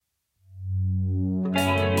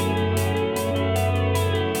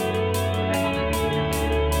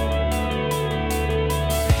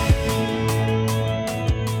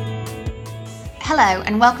Hello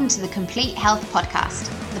and welcome to the Complete Health Podcast,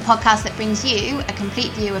 the podcast that brings you a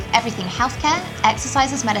complete view of everything healthcare,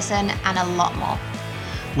 exercise as medicine and a lot more.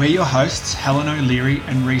 We're your hosts, Helen O'Leary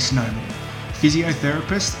and Reese Noble,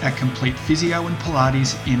 physiotherapists at Complete Physio and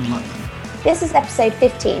Pilates in London. This is episode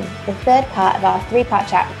 15, the third part of our three-part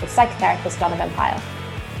chat with psychotherapist Donovan Pyle.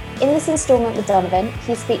 In this instalment with Donovan,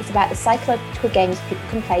 he speaks about the psychological games people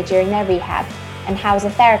can play during their rehab and how as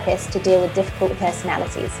a therapist to deal with difficult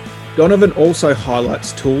personalities. Donovan also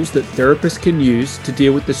highlights tools that therapists can use to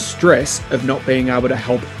deal with the stress of not being able to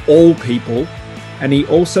help all people, and he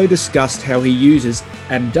also discussed how he uses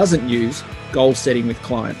and doesn't use goal setting with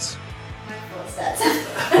clients.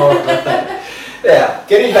 Yeah,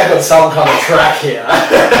 getting back on some kind of track here.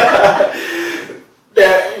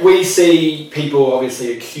 We see people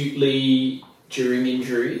obviously acutely during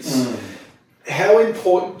injuries. How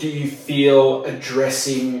important do you feel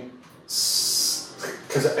addressing,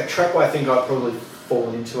 because a trap I think I've probably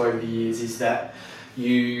fallen into over the years is that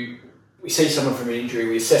we see someone from an injury,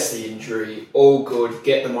 we assess the injury, all good,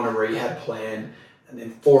 get them on a rehab plan, and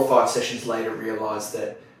then 4 or 5 sessions later realise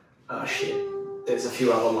that, oh shit, there's a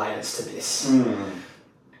few other layers to this.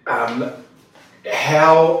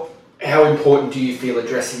 How important do you feel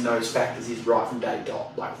addressing those factors is right from day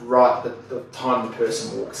dot, like right the time the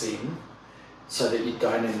person walks in, so that you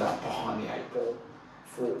don't end up behind the 8 ball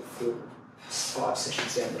for 5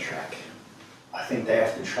 sessions down the track? I think they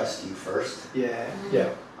have to trust you first. Yeah.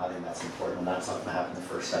 I think that's important, and that's not going to happen the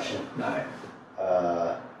first session. No.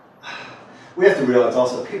 We have to realize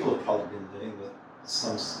also people have probably been living with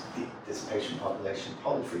this patient population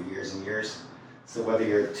probably for years and years. So whether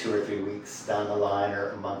you're 2 or 3 weeks down the line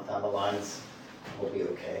or a month down the line, will be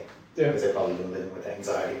okay. Yeah. Because they've probably been living with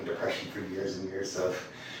anxiety and depression for years and years. So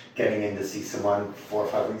getting in to see someone 4 or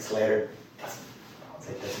 5 weeks later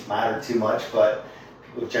doesn't matter too much, but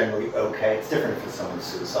people are generally okay. It's different if someone's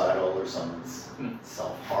suicidal or someone's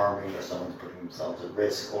self-harming or someone's putting themselves at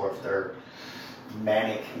risk, or if they're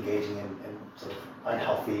manic, engaging in sort of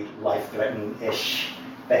unhealthy, life-threatening-ish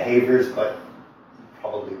behaviors, but you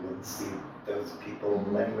probably wouldn't see those people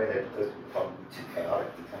anyway. Those would probably be too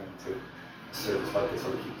chaotic to come into service like this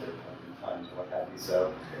or keep their appointment times or what have you.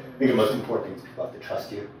 So I think the most important thing is people have to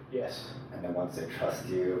trust you. Yes. And then once they trust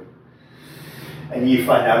you, and you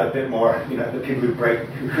find out a bit more, the people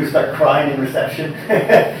who start crying in reception,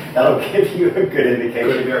 that'll give you a good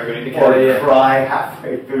indication. Very good indicator. Or cry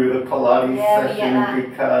halfway through the Pilates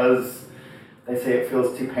session because they say it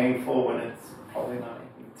feels too painful when it's probably not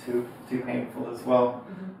too painful as well.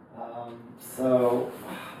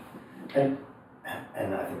 And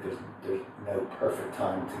I think there's no perfect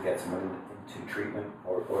time to get someone into treatment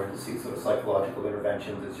or to see sort of psychological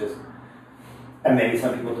interventions. It's just, and maybe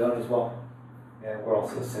some people don't as well. Yeah, we're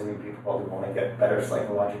also assuming people probably want to get better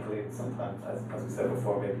psychologically, and sometimes, as we said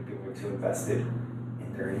before, maybe people are too invested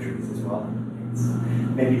in their injuries as well.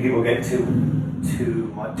 Maybe people get too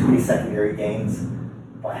many secondary gains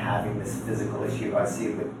by having this physical issue. I see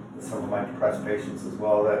with some of my depressed patients as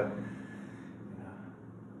well that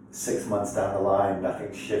 6 months down the line,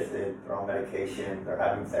 nothing's shifted. They're on medication, they're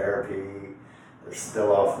having therapy, they're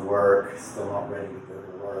still off work, still not ready to go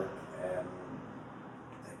to work, and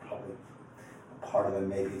they probably, part of them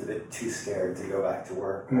maybe is a bit too scared to go back to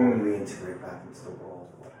work or reintegrate back into the world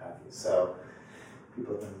or what have you. So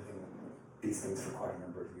people have been living with these things for quite a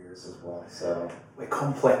number of years as well. So We're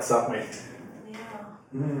complex, aren't we?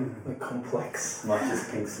 we're complex. Not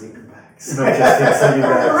just pink sleeping bags. Not just pink sleeping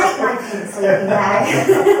bags. I like my pink sleeping bag. I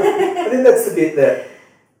think that's the bit that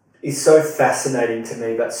is so fascinating to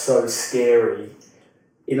me, but so scary.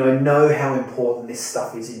 I know how important this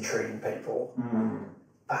stuff is in treating people,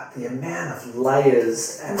 but the amount of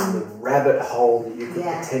layers and the rabbit hole that you could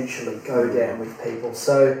potentially go down with people.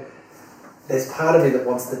 So there's part of me that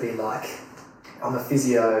wants to be like, I'm a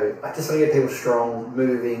physio, I just want to get people strong,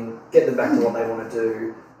 moving, get them back to what they want to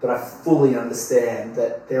do, but I fully understand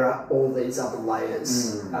that there are all these other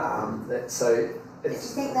layers. Do you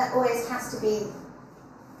think that always has to be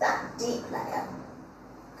that deep layer?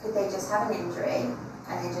 Could they just have an injury and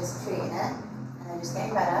they're just treating it and they're just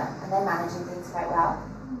getting better and they're managing things quite well?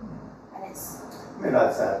 And it's... Maybe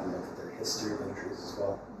I'd say look at their history of injuries as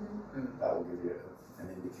well. That will give you an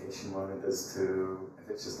indication on it as to if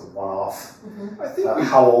it's just a one-off. I think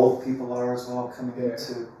how old people are as well coming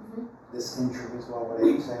into this injury as well, what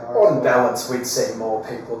age they are. On balance, we'd see more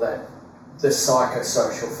people that the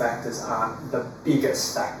psychosocial factors aren't the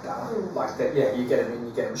biggest factor. Like that, you get them in,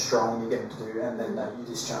 you get them strong, you get them to do, and then you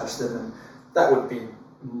discharge them, and that would be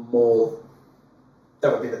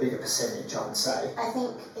the bigger percentage, I would say. I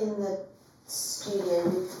think in the studio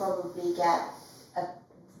we probably get a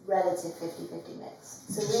relative 50-50 mix.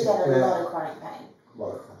 So we get a lot of chronic pain. A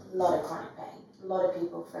lot of chronic pain. A lot of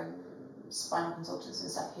people from spinal consultants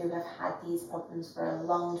and stuff who have had these problems for a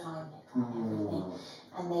long time. They tried everything,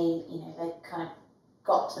 and they kind of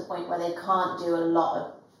got to the point where they can't do a lot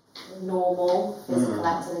of normal physical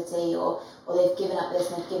activity, or they've given up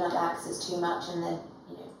this and they've given up that because it's too much, and then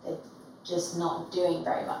they're just not doing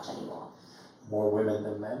very much anymore. More women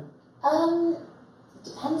than men? It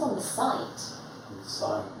depends on the site. It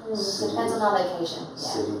depends on our location. Yeah.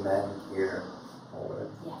 City men here, more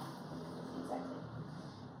women. Yeah, exactly.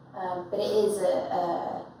 But it is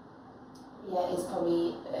it is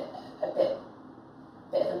probably a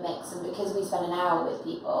bit of a mix, and because we spend an hour with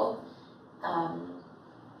people,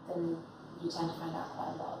 then you tend to find out quite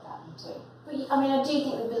a lot about them too. But I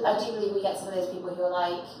do believe we get some of those people who are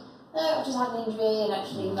like, no, I've just had an injury and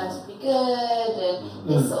actually life's pretty good and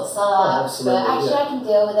this sort of sucks, but actually I can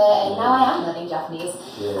deal with it, and now I am learning Japanese.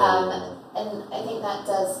 And I think that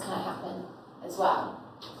does kind of happen as well.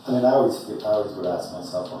 I mean, I always would ask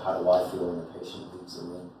myself, well, how do I feel when the patient leaves the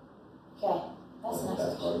room? Okay, that's I think nice.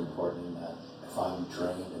 that's really important, in that if I'm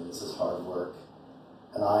drained and this is hard work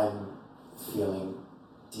and I'm feeling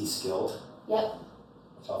de-skilled,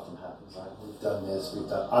 which often happens, like,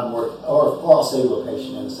 I'm working, or I'll say to a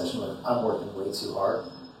patient in a session, like, I'm working way too hard,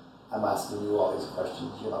 I'm asking you all these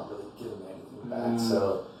questions, you're not really giving me anything back,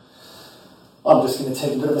 so I'm just going to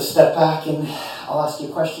take a bit of a step back and I'll ask you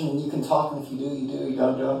a question and you can talk, and if you do, you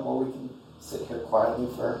don't, or we can sit here quietly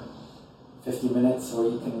for 50 minutes, or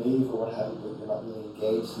you can leave, or what have you, but you're not really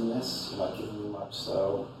engaged in this, you're not giving me much,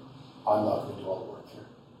 so I'm not going to do all the work here.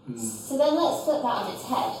 So then let's flip that on its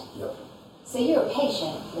head. Yep. So you're a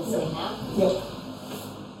patient listening now. Yep.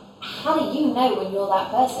 How do you know when you're that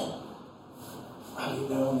person? How do you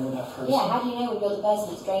know when you're that person? Yeah, how do you know when you're the person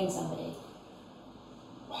that's drained somebody?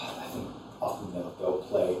 I think often they'll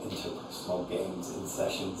play interpersonal games in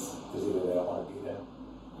sessions because either they don't want to be there,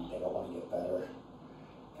 they don't want to get better,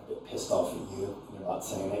 a bit pissed off at you, and you're not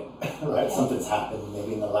saying it, right? Yeah. Something's happened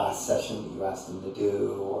maybe in the last session that you asked them to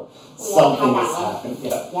do, or something has happened.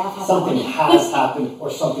 Something has happened, or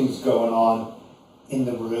something's going on in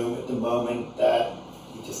the room at the moment that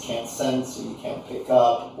you just can't sense, or you can't pick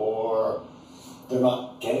up, or they're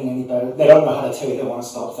not getting any better. They don't know how to tell you they want to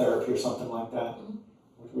stop therapy or something like that.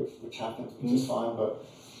 Which happens, which is fine, but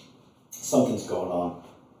something's going on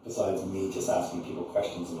besides me just asking people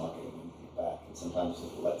questions and not getting anything back. And sometimes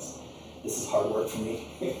this is hard work for me.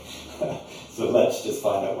 So let's just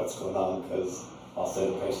find out what's going on, because I'll say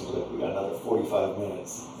to the patient, look, we got another 45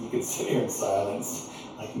 minutes. You can sit here in silence.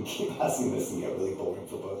 I can keep asking this and get really boring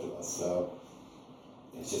for both of us. So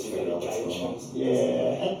it's just figure out what's going on.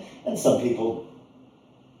 Yeah, and some people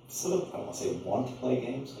sort of, I don't want to say want to play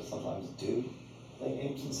games, but sometimes do play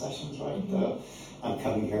games in sessions, right? I'm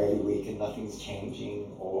coming here every week and nothing's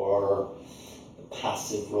changing, or the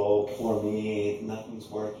passive role, poor me, nothing's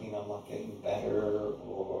working, I'm not getting better,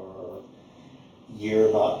 or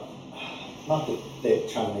you're not that they're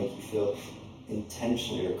trying to make you feel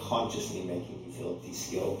intentionally or consciously making you feel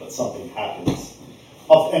de-skilled, but something happens.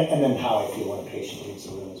 And then how I feel when a patient leaves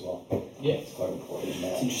the room as well. Yeah. It's quite important.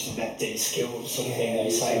 It's interesting, that de-skilled sort of thing that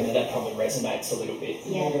you're saying, that probably resonates a little bit.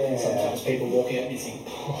 Yeah. Sometimes people walk out and you think,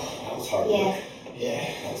 that was hard work. Yeah.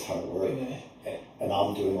 That was hard work. Yeah. And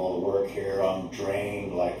I'm doing all the work here, I'm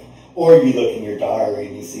drained, like, or you look in your diary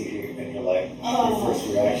and you see here and you're like, your first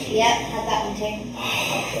reaction. Yep, had that one too.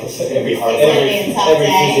 So every physio.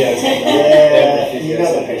 Yeah. You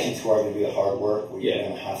know the patients who are going to do the hard work, where you're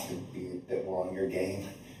going to have to be a bit more on your game.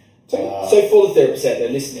 So for the therapists out there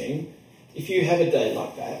listening, if you have a day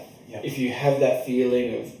like that, if you have that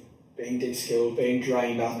feeling of being de-skilled, being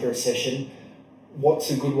drained after a session, what's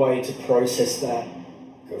a good way to process that?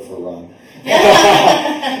 Go for a run.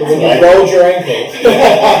 But when you rolled your ankle.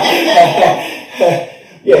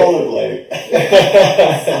 Rollerblade.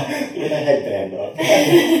 With a headband on.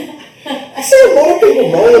 I see a lot of people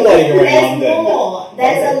rollerblading around London.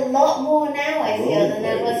 There's a lot more now, I feel, than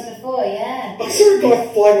there was before, yeah. I saw a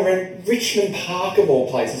guy flying around Richmond Park, of all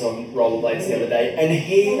places, on rollerblades the other day, and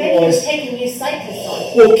he was taking new cyclists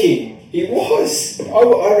on. hooking. He was. I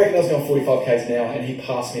reckon I was going 45 k's an hour, and he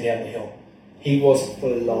passed me down the hill. He was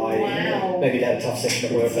flying. Wow. Maybe he had a tough session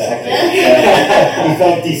at work or something. He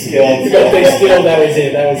felt de-skilled. He got de-skilled, that was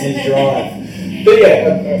it. That was his drive. But yeah,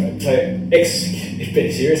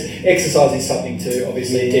 being serious, exercise is something to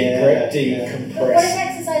obviously decompress. But what if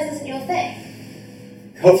exercise isn't your thing?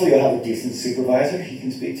 Hopefully you'll have a decent supervisor you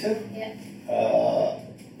can speak to. Yeah.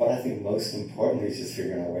 But I think most importantly is just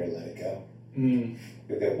figuring out where to let it go.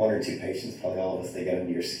 You'll get one or two patients, probably all of us, they get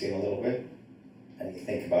under your skin a little bit, and you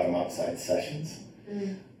think about them outside sessions.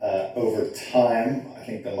 over time, I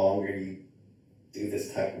think the longer you do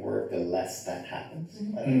this type of work, the less that happens.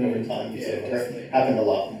 I think over time, it happened a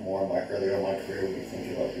lot more earlier in my career when you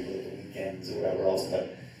think about people at the weekends or whatever else,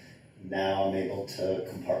 but now I'm able to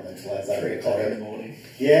compartmentalize that. 3 o'clock in the morning.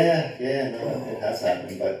 It has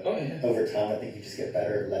happened, but over time, I think you just get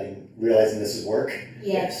better at realizing this is work.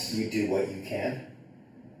 Yes. You do what you can.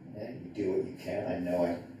 Yeah, you do what you can. I know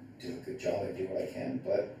I do a good job. I do what I can,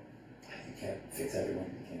 but you can't fix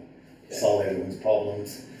everyone. You can't solve everyone's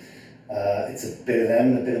problems. It's a bit of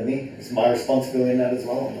them and a bit of me. It's my responsibility in that as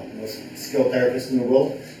well. I'm not the most skilled therapist in the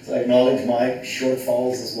world, so I acknowledge my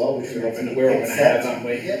shortfalls as well, which we're all going to have, aren't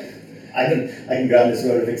we? Yeah. I can go on this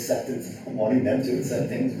road of acceptance and wanting them to accept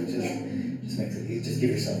things, which just makes it easy. Just give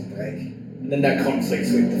yourself a break. And then that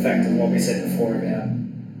conflicts with the fact of what we said before about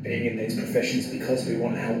being in these professions because we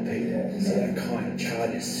want to help people. So that kind of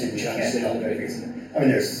charges it a little bit. I mean,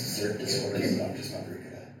 there's certain disorders that I'm just not very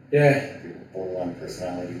good at. Yeah. Borderline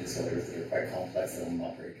personality disorders that are quite complex that I'm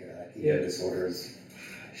not very good at. Eating disorders,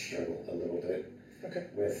 I struggle a little bit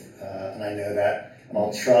with, and I know that, and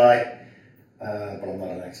I'll try, but I'm not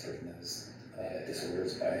an expert in those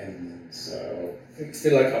disorders by any means. So I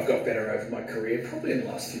feel like I've got better over my career, probably in the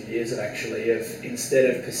last few years, of instead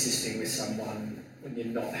of persisting with someone when you're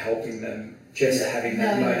not helping them, just having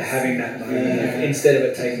that moment, instead of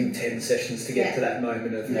it taking 10 sessions to get to that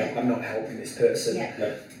moment of I'm not helping this person.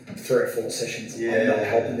 3 or 4 sessions, I'm not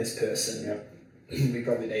helping this person. We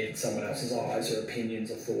probably need someone else's eyes or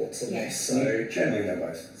opinions or thoughts on this. So generally know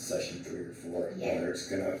by session 3 or 4 whether it's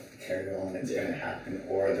going to carry on, it's going to happen,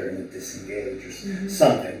 or they're going to disengage or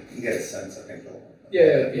something. You get a sense, I think. I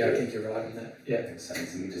think you're right on that. Yeah, it makes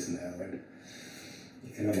sense, and you just know, and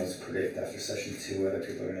you can almost predict after session 2 whether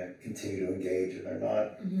people are going to continue to engage or they're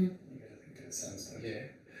not. You get a sense.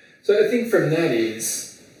 So I think from that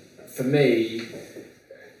is, for me,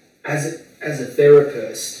 as a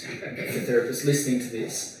therapist, and if a therapist listening to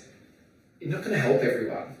this, you're not going to help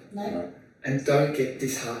everyone. No. And don't get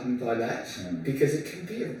disheartened by that, because it can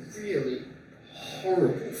be a really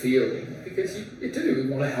horrible feeling, because you do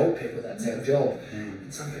want to help people, that's our job.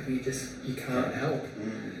 And some people you can't help.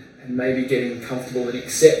 And maybe getting comfortable and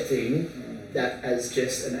accepting that as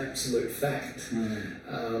just an absolute fact.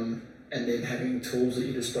 And then having tools at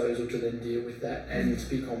your disposal to then deal with that, and to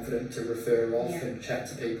be confident to refer off and chat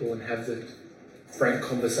to people and have the frank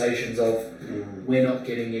conversations of we're not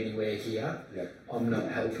getting anywhere here, I'm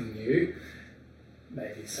not helping you,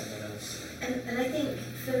 maybe someone else. And I think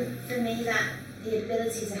for me that the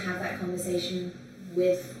ability to have that conversation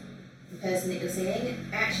with the person that you're seeing,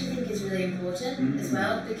 I actually think is really important as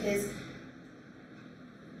well, because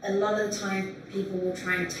a lot of the time people will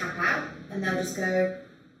try and tap out and they'll just go,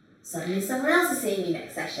 suddenly someone else is seeing you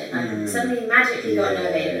next session. Like suddenly magically got no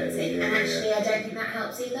availability. And actually I don't think that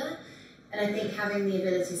helps either. And I think having the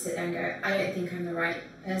ability to sit there and go, I don't think I'm the right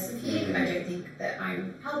person for you. I don't think that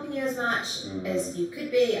I'm helping you as much as you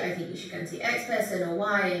could be. I think you should go and see X person or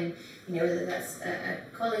Y, and whether that's a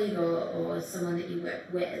colleague or someone that you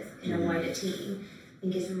work with in a wider team, I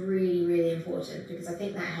think is really, really important, because I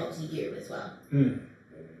think that helps you as well.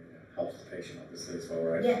 Helps the patient obviously as well,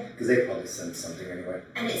 right? Yeah. Because they probably sense something anyway.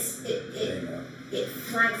 And it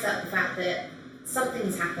flags up the fact that something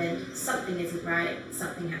has happened, something isn't right,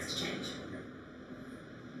 something has to change.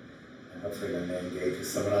 And hopefully then they engage with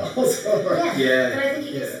someone else. But I think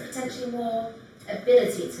it gives potentially more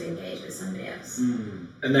ability to engage with somebody else.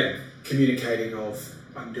 And that communicating of,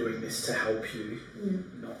 I'm doing this to help you,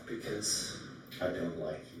 not because I don't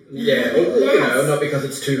like you. Yeah, not because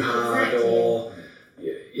it's too hard or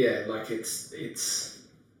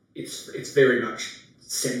it's very much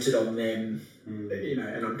centered on them,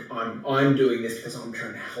 and I'm doing this because I'm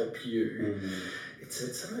trying to help you.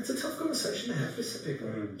 It's a tough conversation to have with some people.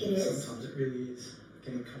 Sometimes it really is.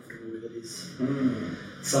 Getting comfortable with it is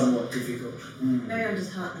somewhat difficult. Maybe I'm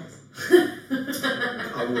just heartless.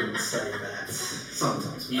 I wouldn't say that.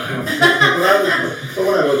 Sometimes, no. But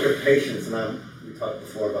when I look at patients, and we talked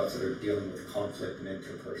before about sort of dealing with conflict and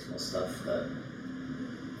interpersonal stuff, that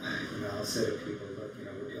I'll say to people, look,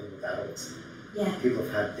 we're dealing with adults. Yeah. People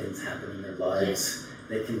have had things happen in their lives. Yes.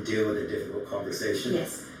 They can deal with a difficult conversation.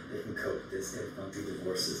 Yes. They can cope with this. They've gone through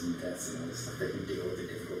divorces and deaths and all this stuff. They can deal with it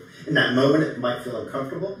difficult. In that moment, it might feel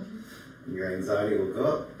uncomfortable. And your anxiety will go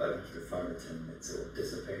up, but after 5 or 10 minutes, it will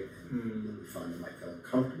dissipate. And you'll be fine. You might feel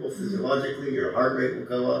uncomfortable physiologically. Your heart rate will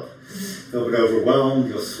go up. Feel a bit overwhelmed.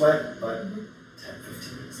 You'll sweat, but 10,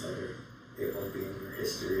 15 minutes later, it won't be in your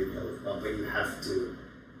history. But you have to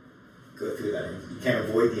go through that. You can't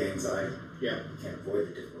avoid the anxiety. Yeah. You can't avoid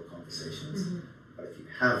the difficult conversations. But if you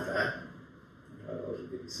have that, it'll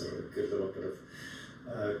give you sort of a good little bit of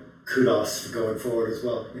kudos for going forward as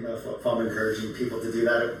well. You know, if I'm encouraging people to do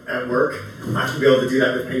that at work, I have to be able to do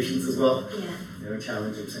that with patients as well. Yeah. You know,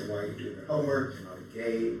 challenge them, saying, why are you doing your homework? You're not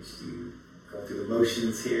engaged. You go through the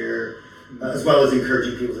motions here. As well as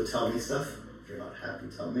encouraging people to tell me stuff. If you're not happy,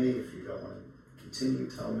 tell me. If you don't want to continue,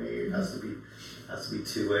 tell me. It has to be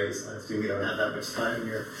two ways. I assume you don't have that much time in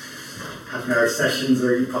your half-an-hour sessions,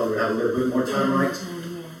 or you probably have a little bit more time, right?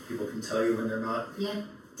 People can tell you when they're not. Yeah,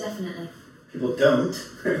 definitely. People don't,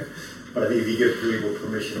 but I think if you give people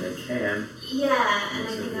permission, they can. Yeah, and I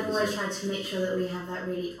think I've always tried to make sure that we have that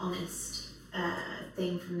really honest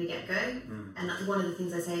thing from the get-go. And one of the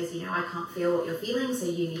things I say is, you know, I can't feel what you're feeling, so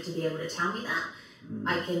you need to be able to tell me that.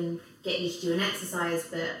 I can get you to do an exercise,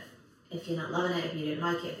 but if you're not loving it, if you don't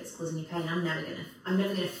like it, if it's causing you pain, I'm never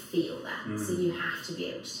gonna feel that. So you have to be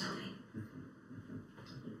able to tell me.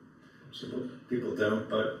 People don't,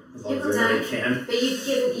 but as long as they can. But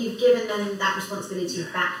you've given them that responsibility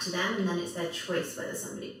back to them, and then it's their choice whether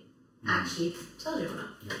somebody actually tells you or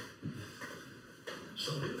not.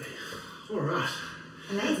 Absolutely. All right.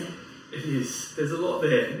 Amazing. It is. There's a lot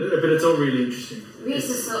there, but it's all really interesting. Reese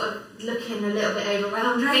is sort of looking a little bit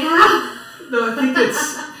overwhelmed right now. No, I think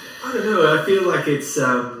I don't know, I feel like it's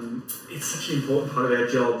such an important part of our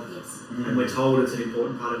job. Yes. And we're told it's an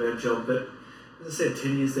important part of our job, but as I said,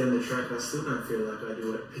 10 years down the track, I still don't feel like I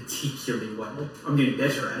do it particularly well. I'm getting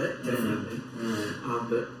better at it, definitely.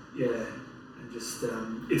 But yeah, and just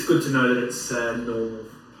it's good to know that it's a normal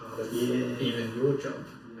part of even your job,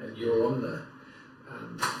 and you're on the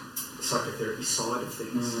psychotherapy side of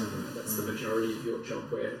things. That's the majority of your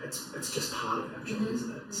job, where it's just part of our job,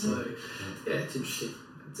 isn't it? So yeah, it's interesting.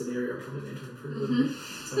 It's an area I probably need to improve a little bit.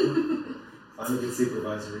 So, I'm a good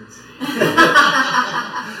supervisor.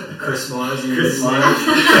 Chris Myers.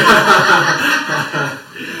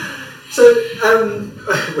 So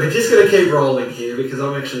we're just going to keep rolling here because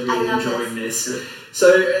I'm actually really enjoying this. So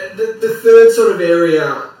the third sort of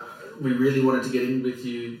area we really wanted to get in with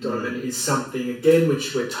you, Donovan, is something, again,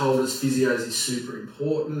 which we're told as physios is super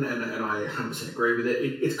important, and I 100% agree with it.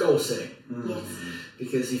 It's goal setting. Yes.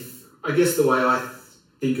 Because I guess the way I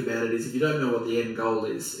think about it is, if you don't know what the end goal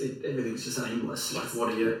is, everything's just aimless. Like,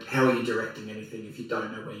 how are you directing anything if you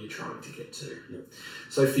don't know where you're trying to get to? Yep.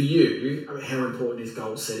 So for you, I mean, how important is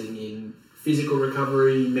goal setting in physical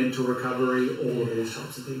recovery, mental recovery, all of these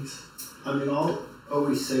types of things? I mean, I'll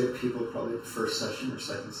always say to people, probably the first session or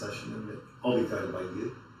second session, and I'll be guided by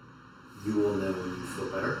you. You will know when you feel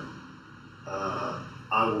better.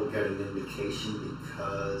 I will get an indication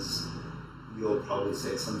because you'll probably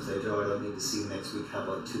say at some stage, I don't need to see you next week. How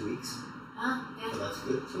about 2 weeks? Yeah. So that's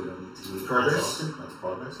good. So we don't need to meet progress. as often. That's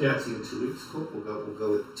progress. Yeah. I'll see you in 2 weeks. Cool. We'll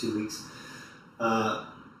go with 2 weeks.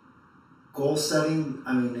 Goal setting.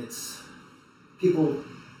 I mean, it's people.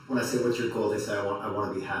 When I say what's your goal, they say I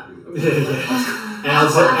want to be happy.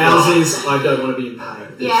 Ours is I don't want to be in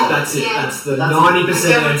pain. Yeah. That's it. Yeah. That's the 90%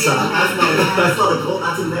 answer. That's not a goal.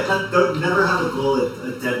 Don't never have a goal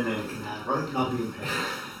a dead man can have, right? Not be in pain.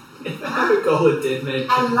 If I have a goal a dead man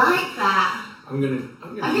I like that. I'm gonna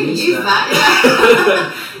use that.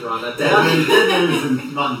 Right, that's dead man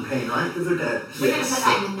is not in pain, right? Because they're dead. We're going to put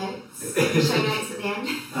that in the notes. Show notes at the end.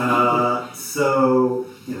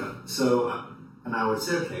 And I would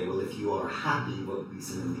say, okay, well, if you are happy, what would be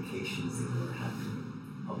some indications that you are happy?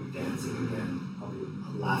 I'll be dancing again. I'll be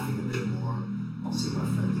laughing a bit more. I'll see my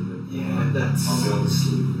friends a bit more. Yeah, that's... I'll be able to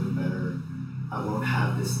sleep a bit better. I won't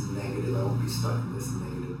have this negative, I won't be stuck in this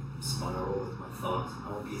negative spiral with my thoughts. I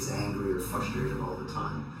won't be as angry or frustrated all the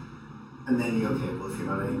time. And then okay, well, if you're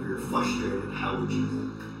not angry or frustrated, how would you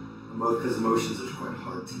think? Because emotions are quite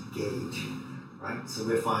hard to gauge, right? So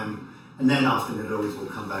and then often it always will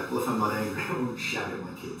come back, well, if I'm not angry, I won't shout at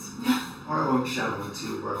my kids. Or I won't shout at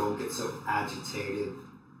you, or I won't get so agitated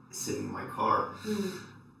sitting in my car.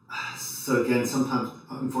 So again, sometimes,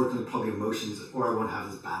 unfortunately, probably emotions, or I won't have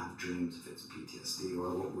as bad of dreams if it's PTSD,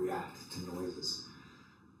 or I won't react to noises.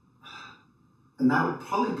 And that would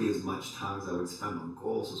probably be as much time as I would spend on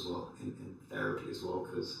goals as well, in therapy as well,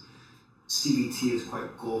 because CBT is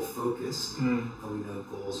quite goal-focused, and we know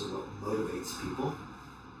goals are what motivates people.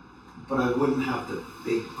 But I wouldn't have the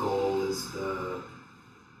big goal as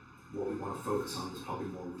what we want to focus on is probably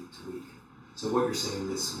more week to week. So what you're saying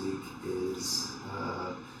this week is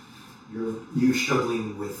you're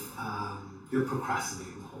struggling with, you're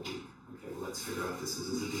procrastinating the whole week. Okay, well, let's figure out this as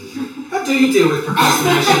a deal. How do you deal with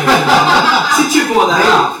procrastination? Since you brought that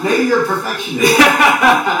up. Maybe you're a perfectionist.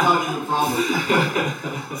 That's not the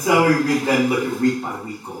problem. So we then look at week by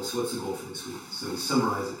week goals. So what's the goal for this week? So we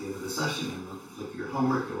summarize at the end of the session and look at your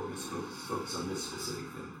homework, and we're going to focus on this specific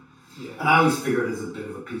thing. Yeah. And I always figure it as a bit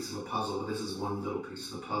of a piece of a puzzle. But this is one little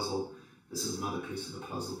piece of the puzzle. This is another piece of the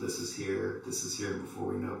puzzle. This is here. This is here.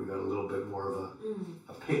 Before we know it, we got a little bit more of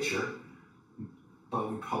a picture.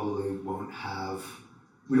 But we probably won't have.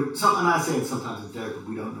 And I say it sometimes in therapy,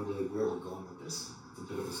 we don't know really where we're going with this. It's a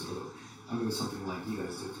bit of a sort of. I mean, with something like you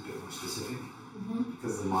guys do, it's a bit more specific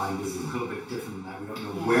because the mind is a little bit different than that. We don't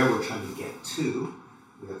know where we're trying to get to.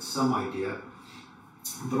 We have some idea,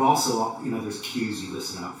 but also, there's cues you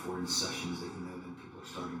listen out for in sessions that then people are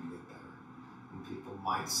starting to get better. And people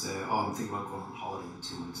might say, "Oh, I'm thinking about going on holiday in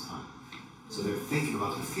 2 months' time." So they're thinking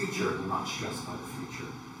about the future. They're not stressed by the future.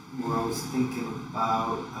 Or I was thinking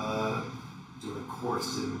about doing a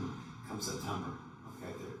course come September.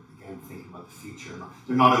 Okay, they're again thinking about the future.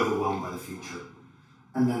 They're not overwhelmed by the future.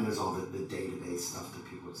 And then there's all the day-to-day stuff that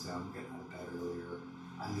people would say, I'm getting out of bed earlier,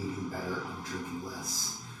 I'm eating better, I'm drinking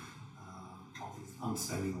less, I'm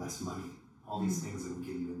spending less money. All these things that would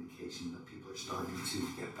give you indication that people are starting to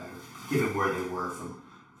get better, given where they were from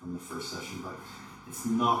the first session. But it's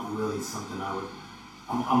not really something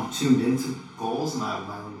I'm tuned into goals and I have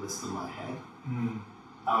my own list in my head.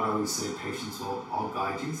 I would always say patience will all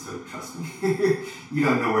guide you, so trust me. You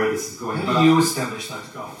don't know where this is going. How do you establish those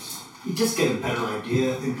goals? You just get a better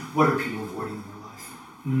idea. And what are people avoiding in their life?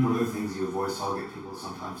 What are the things you avoid? So I'll get people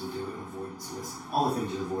sometimes to do an avoidance list. All the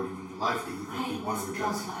things you're avoiding in your life that you think you want to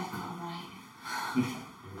address. I've got right.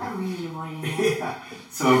 I'm really avoiding it. Yeah.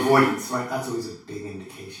 So avoidance, right? That's always a big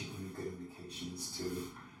indication, a good indication as to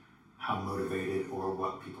how motivated or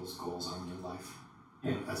what people's goals are in their life.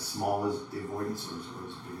 Yeah. As small as the avoidance or as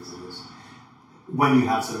big as it is. When you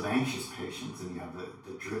have sort of anxious patients and you have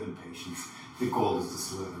the driven patients, the goal is to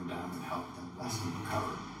slow them down and help them lessen and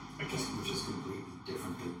recover, which is completely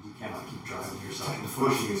different. You cannot keep driving yourself and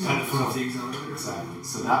pushing yourself. Off the accelerator. Exactly.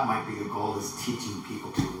 So that might be the goal, is teaching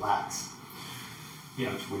people to relax. Yeah.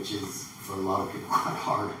 Which is, for a lot of people, quite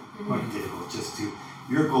hard, quite difficult.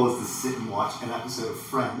 Your goal is to sit and watch an episode of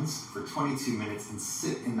Friends for 22 minutes and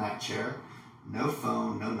sit in that chair, no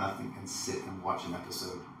phone, no nothing, and sit and watch an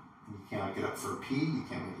episode. You cannot get up for a pee, you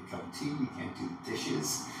can't make a cup of tea, you can't do the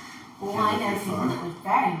dishes. Well, I know people that would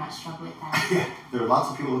very much struggle with that. Yeah, there are lots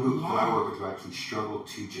of people who I work with who actually struggle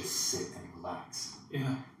to just sit and relax.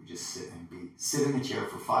 Yeah. You just sit and sit in the chair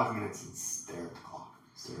for 5 minutes and stare at the clock,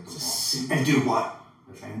 stare at the Just wall. And do what?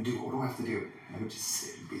 What do I have to do? I would just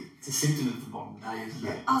sit and be. It's a symptom of the modern day, isn't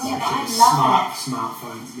it? Oh yeah, but I love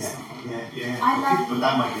smartphones and stuff like that. Yeah. I love but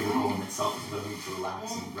that might be the goal in itself, is learning to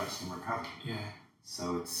relax and rest and recover. Yeah.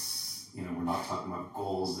 So it's, we're not talking about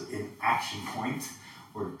goals in action point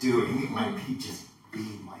or doing. It might be just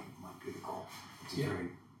being might be the goal, which is very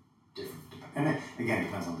different. And it, again,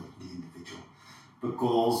 depends on the individual. But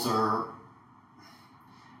goals are,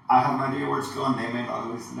 I have an idea where it's going. They may not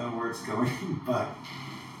always know where it's going, but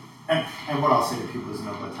and what I'll say to people is,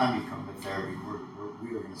 by the time you come to therapy,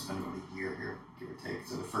 we are going to spend about a year here, give or take.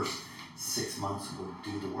 So the first 6 months we'll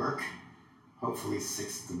do the work. Hopefully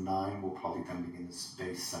 6 to 9 we'll probably then begin to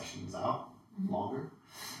space sessions out longer,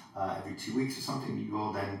 every 2 weeks or something. You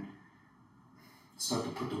will then start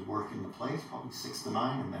to put the work into place, probably 6 to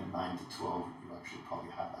 9, and then 9 to 12 you actually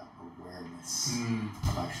probably have that awareness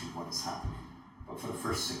of actually what is happening. But for the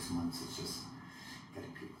first 6 months, it's just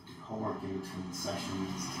getting people to do homework in between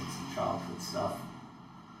sessions, take some childhood stuff.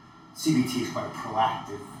 CBT is quite a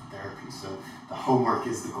proactive therapy, so the homework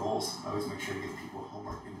is the goals. I always make sure to give people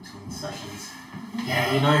homework in between sessions.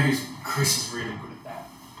 Yeah, Chris is really good at that.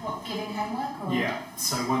 What, giving homework? Or? Yeah,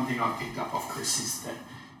 so one thing I picked up off Chris is that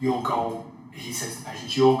your goal, he says to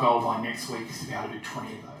patients, your goal by next week is to be able to do 20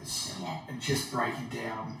 of those. Yeah. And just breaking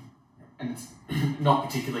down, and it's not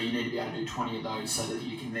particularly you need to be able to do 20 of those so that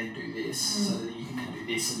you can then do this, so that you can then do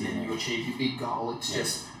this, and then you achieve your big goal. It's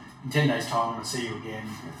just, in 10 days' time, when I see you again,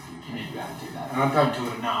 you need to be able to do that. And I don't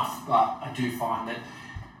do it enough, but I do find that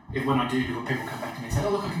when I do it, people come back to me and say,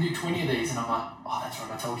 oh, look, I can do 20 of these. And I'm like, oh, that's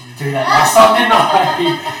right, I told you to do that last time, didn't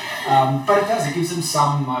I? But it does, it gives them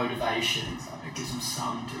some motivation, it gives them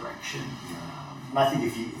some direction. And I think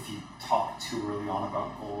if you talk too early on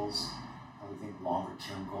about goals, I think longer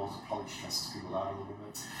term goals will probably stress people out a little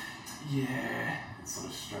bit. Yeah. It sort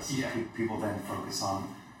of stresses people then focus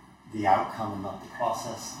on the outcome and not the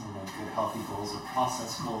process. Good healthy goals are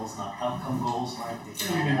process goals, not outcome goals, right?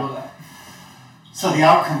 Remember that. So the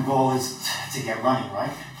outcome goal is to get running,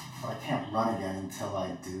 right? But I can't run again until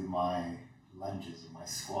I do my lunges or my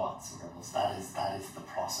squats or whatever else. That is the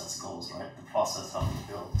process goals, right? The process helps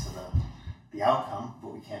build to the outcome,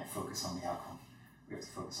 but we can't focus on the outcome. We have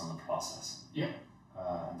to focus on the process. Yeah.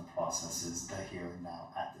 And the process is the here and now,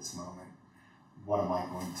 at this moment. What am I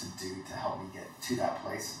going to do to help me get to that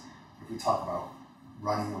place? If we talk about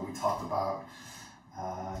running, or we talked about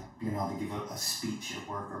being able to give a speech at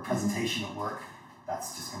work or a presentation at work,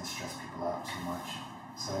 that's just going to stress people out too much.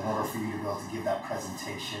 So in order for you to be able to give that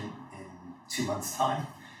presentation in 2 months' time,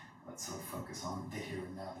 let's sort of focus on the here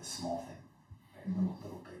and now, this small thing. Right?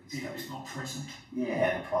 Little baby steps. It's not present.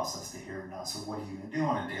 Yeah, the process, the here and now. So what are you going to do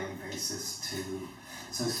on a daily basis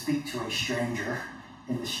to speak to a stranger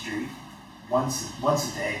in the street once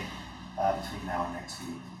a day between now and next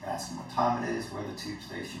week? You can ask them what time it is, where the tube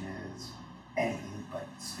station is, anything, but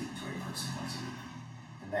speak to a person once a week.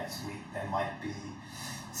 The next week, there might be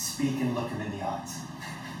speak and look them in the eyes.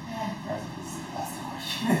 Rather than ask the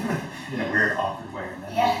question in a weird, awkward way, and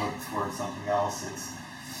then we'll look towards something else. It's,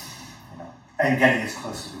 and getting as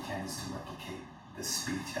close as we can is to replicate the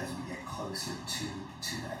speech as we get closer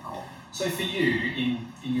to that goal. So for you, in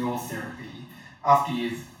your therapy, after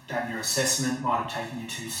you've done your assessment, might have taken you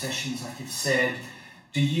 2 sessions, like you've said,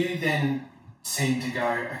 do you then seem to go,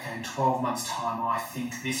 okay, in 12 months' time, I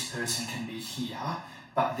think this person can be here,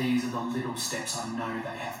 but these are the little steps I know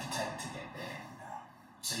they have to take to get there?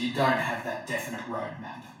 So you don't have that definite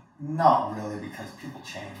roadmap? Not really, because people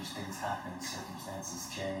change, things happen, circumstances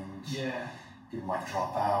change. Yeah. People might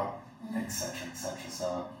drop out, etc., etc.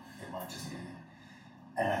 So it might just be.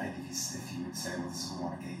 And I think if you would say, well, this is what we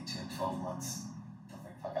want to get you to in 12 months, don't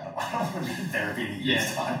think, fuck, I don't want to be in therapy in a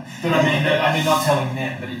year's time. But I mean, not telling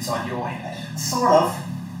them, but inside your head. Sort of.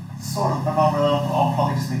 But not really. I'll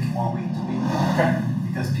probably just make it more week to week. Okay.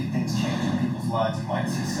 Because things change in people's lives. You might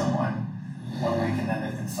see someone 1 week and then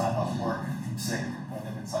they've been signed off work from sick, or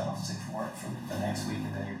they've been signed off sick from work for the next week,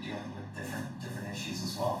 and then you're dealing with different issues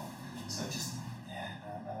as well. So it's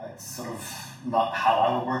sort of not how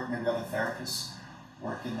I would work. Maybe other therapists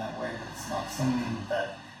work in that way, but it's not something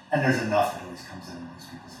that. And there's enough that always comes in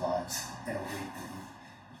most people's lives in a week that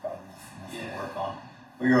you've got enough to work on.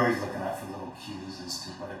 But you're always looking out for little cues as to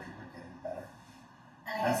whether people are getting better.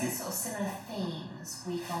 And I guess it's sort of similar themes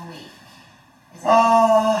week on week. Is it?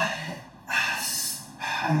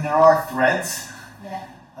 I mean, there are threads. Yeah.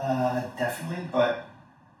 Definitely, but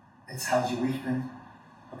it's how's your week been?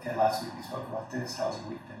 Okay, last week we spoke about this. How's your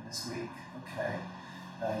week been this week? Okay.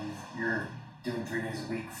 You're doing 3 days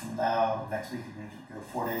a week from now. Next week you're going to go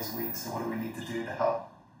 4 days a week. So what do we need to do to help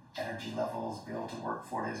energy levels be able to work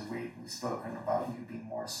 4 days a week? We've spoken about you being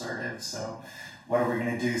more assertive. So what are we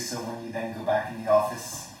going to do so when you then go back in the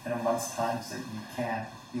office in a month's time so that you can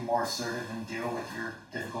be more assertive and deal with your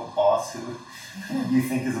difficult boss who you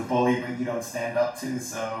think is a bully but you don't stand up to?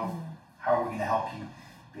 So how are we going to help you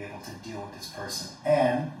be able to deal with this person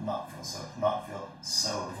and not feel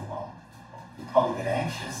so overwhelmed? You probably get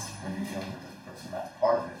anxious when you're dealing with this person, that's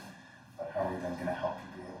part of it. But how are we then going to help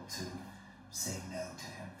you be able to say no to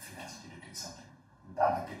him if he asks you to do something?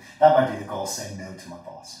 That might be the goal, say no to my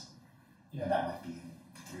boss. Yeah. And that might be in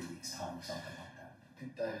 3 weeks' time or something like that. I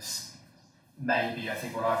think I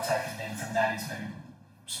think what I've taken then from that is maybe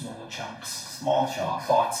smaller chunks. Small chunks.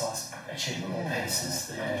 Bite-sized, achievable pieces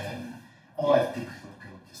that you can... Otherwise,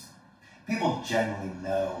 people generally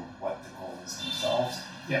know what the goal is themselves.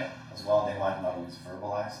 Yeah. As well, they might not always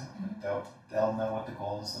verbalize it, but they'll know what the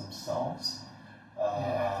goal is themselves.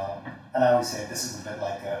 And I always say this is a bit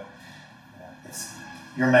like it's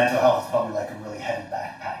your mental health is probably like a really heavy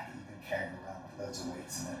backpack that you've been carrying around with loads of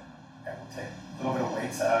weights in it. And we'll take a little bit of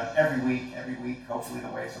weights out every week. Hopefully the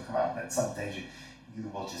weights will come out, and at some stage you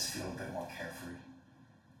will just feel a bit more carefree.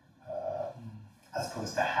 As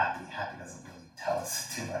opposed to happy. Happy doesn't really tell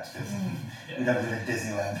us too much because we don't live in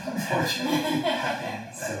Disneyland, unfortunately.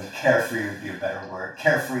 So carefree would be a better word.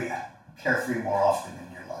 Carefree more often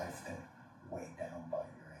in your life than weighed down by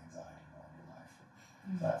your anxiety more in your life.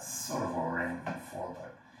 So that's sort of what we're aiming for,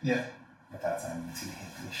 but that's sounding too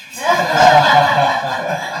hippie.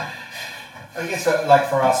 I guess like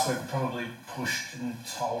for us, we've probably pushed and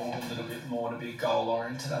told a little bit more to be goal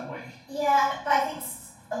oriented, haven't we? Yeah, but I think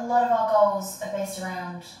a lot of our goals are based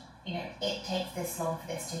around, it takes this long for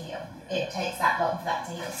this to heal. It takes that long for that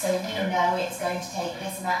to heal. So we know it's going to take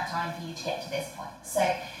this amount of time for you to get to this point. So,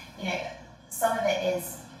 some of it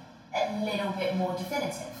is a little bit more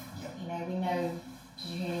definitive. We know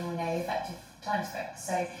healing, we know effective timescale.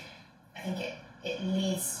 So I think it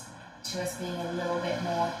leads to us being a little bit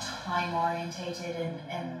more time orientated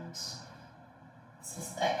and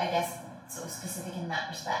I guess sort of specific in that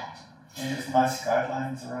respect. And there's nice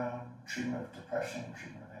guidelines around treatment of depression,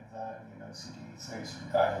 treatment of anxiety, and OCD. So you should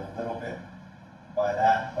be guided a little bit by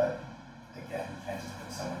that, but again, you can't just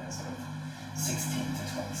put someone in sort of 16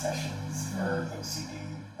 to 20 sessions for OCD.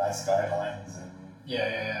 Nice guidelines and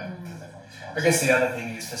I guess the other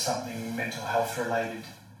thing is for something mental health related,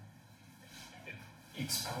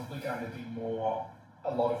 it's probably going to be more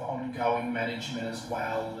a lot of ongoing management as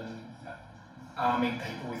well, and arming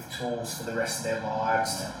people with tools for the rest of their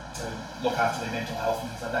lives to look after their mental health and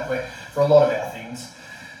things like that. Where for a lot of our things,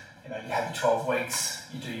 you have your 12 weeks,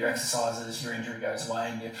 you do your exercises, your injury goes away,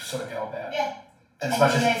 and you sort of go about. Yeah. And you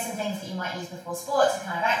know some things that you might use before sport to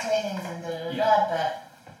kind of activate things and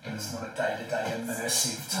but it's not a day-to-day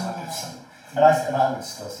immersive type of something. And I would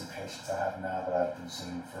still see patients I have now that I've been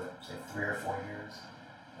seeing for, say, 3 or 4 years.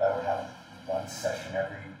 I would have one session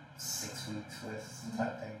every 6 weeks with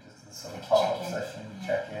type thing, just a sort of follow-up session,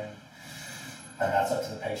 check in. And that's up to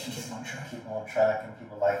the patient. Keep them on track. Keep them on track, and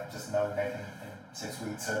people like just knowing they can, in 6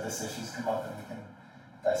 weeks, this issue's come up and we can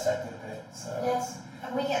dissect it a bit. So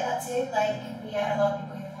and we get that too. Like, we get a lot of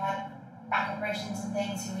people who've had back operations and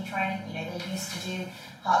things who we try and, they used to do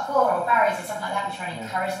hardcore or barriers or something like that. We try and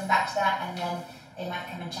encourage them back to that, and then they might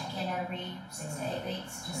come and check in every 6 to 8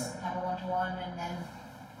 weeks, just have a one-to-one, and then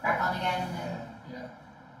crack on again. And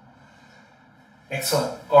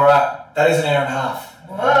Excellent. All right, that is an hour and a half.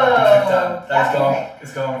 Whoa!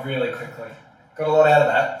 It's gone really quickly. Got a lot out of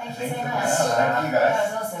that. Thank you so much. Thank you guys.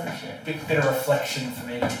 That was awesome. Bit of reflection for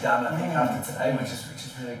me to be done, I think, after today, which is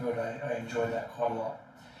really good. I enjoyed that quite a lot.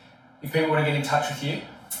 If people want to get in touch with you,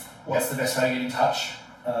 what's the best way to get in touch?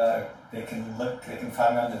 They can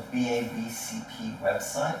find me on the BABCP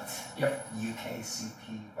website. Yep.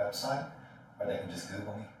 UKCP website, or they can just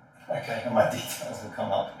Google me. Okay. And my details will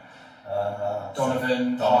come up.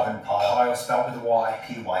 Donovan Pyle, spelled with a Y.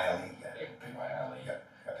 Pyle. Pyle. Yep.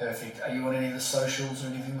 Perfect. Are you on any of the socials or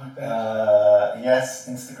anything like that? Yes,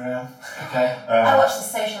 Instagram. Okay. I watched The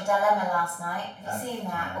Social Dilemma last night. Have you seen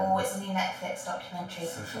that? It's a new Netflix documentary.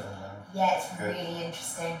 Social Dilemma. Yeah, it's really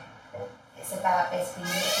interesting. It's about basically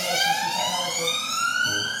manipulation through technology.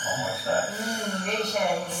 I'll watch that. You really should.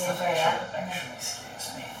 I think you'll enjoy that. Actually scares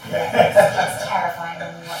me. It's terrifying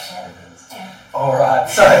when you watch it. Yeah. All right,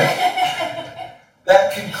 so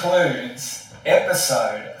that concludes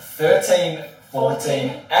episode 13,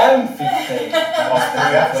 14, and 15 of the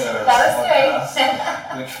podcast,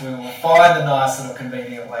 which we will find a nice little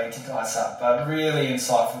convenient way to dice up. But really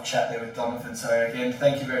insightful chat there with Donovan. So again,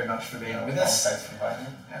 thank you very much for being with us. Thanks for inviting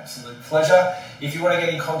me. Absolute pleasure. If you want to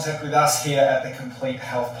get in contact with us here at the Complete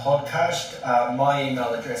Health Podcast, my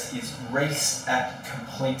email address is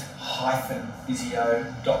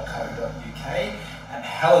reese@complete-physio.co.uk, and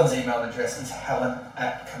Helen's email address is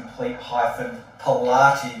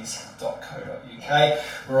helen@complete-pilates.co.uk.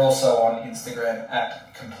 We're also on Instagram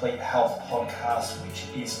at Complete Health Podcast, which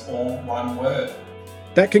is all one word.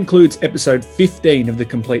 That concludes episode 15 of the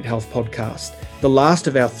Complete Health Podcast, the last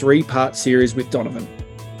of our 3-part series with Donovan.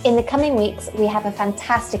 In the coming weeks, we have a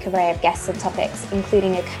fantastic array of guests and topics,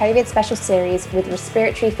 including a COVID special series with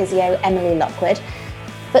respiratory physio Emily Lockwood,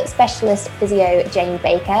 foot specialist physio Jane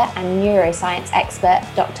Baker, and neuroscience expert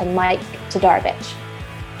Dr. Mike Todorovich.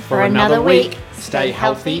 For another week, stay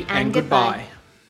healthy and goodbye.